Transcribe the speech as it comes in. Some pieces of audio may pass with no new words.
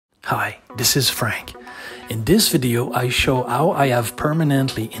Hi, this is Frank. In this video, I show how I have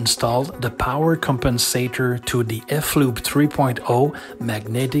permanently installed the Power Compensator to the F-Loop 3.0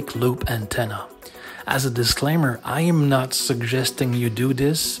 magnetic loop antenna. As a disclaimer, I am not suggesting you do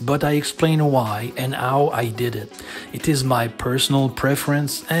this, but I explain why and how I did it. It is my personal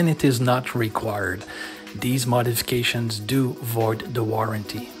preference and it is not required. These modifications do void the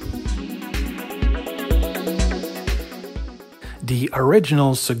warranty. The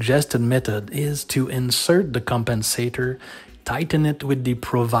original suggested method is to insert the compensator, tighten it with the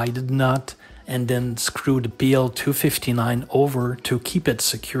provided nut, and then screw the PL259 over to keep it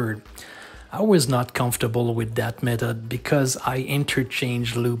secured. I was not comfortable with that method because I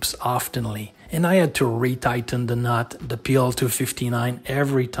interchange loops oftenly, and I had to retighten the nut, the PL259,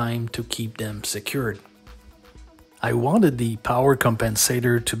 every time to keep them secured. I wanted the Power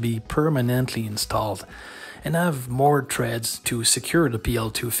Compensator to be permanently installed and have more threads to secure the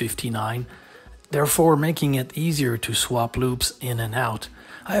PL259, therefore making it easier to swap loops in and out.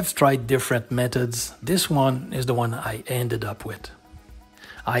 I have tried different methods. This one is the one I ended up with.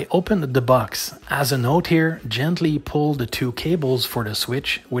 I opened the box. As a note here, gently pull the two cables for the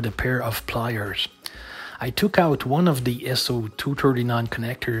switch with a pair of pliers. I took out one of the SO239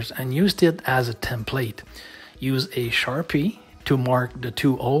 connectors and used it as a template. Use a sharpie to mark the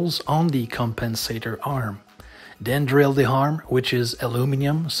two holes on the compensator arm. Then drill the arm, which is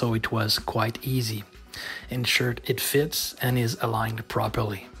aluminum, so it was quite easy. Ensure it fits and is aligned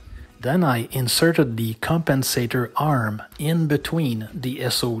properly. Then I inserted the compensator arm in between the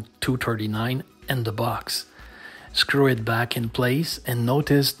SO239 and the box. Screw it back in place and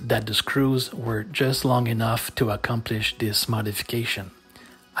notice that the screws were just long enough to accomplish this modification.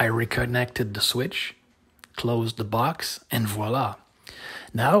 I reconnected the switch, closed the box, and voila!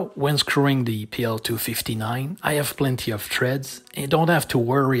 Now, when screwing the PL259, I have plenty of threads and don't have to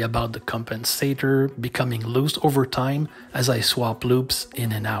worry about the compensator becoming loose over time as I swap loops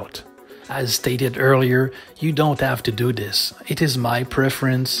in and out. As stated earlier, you don't have to do this. It is my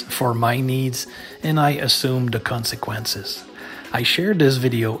preference for my needs and I assume the consequences. I shared this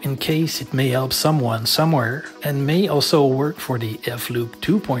video in case it may help someone somewhere and may also work for the F-Loop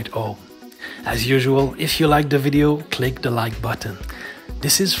 2.0. As usual, if you liked the video, click the like button.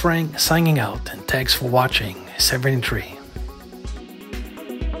 This is Frank signing out and thanks for watching 73.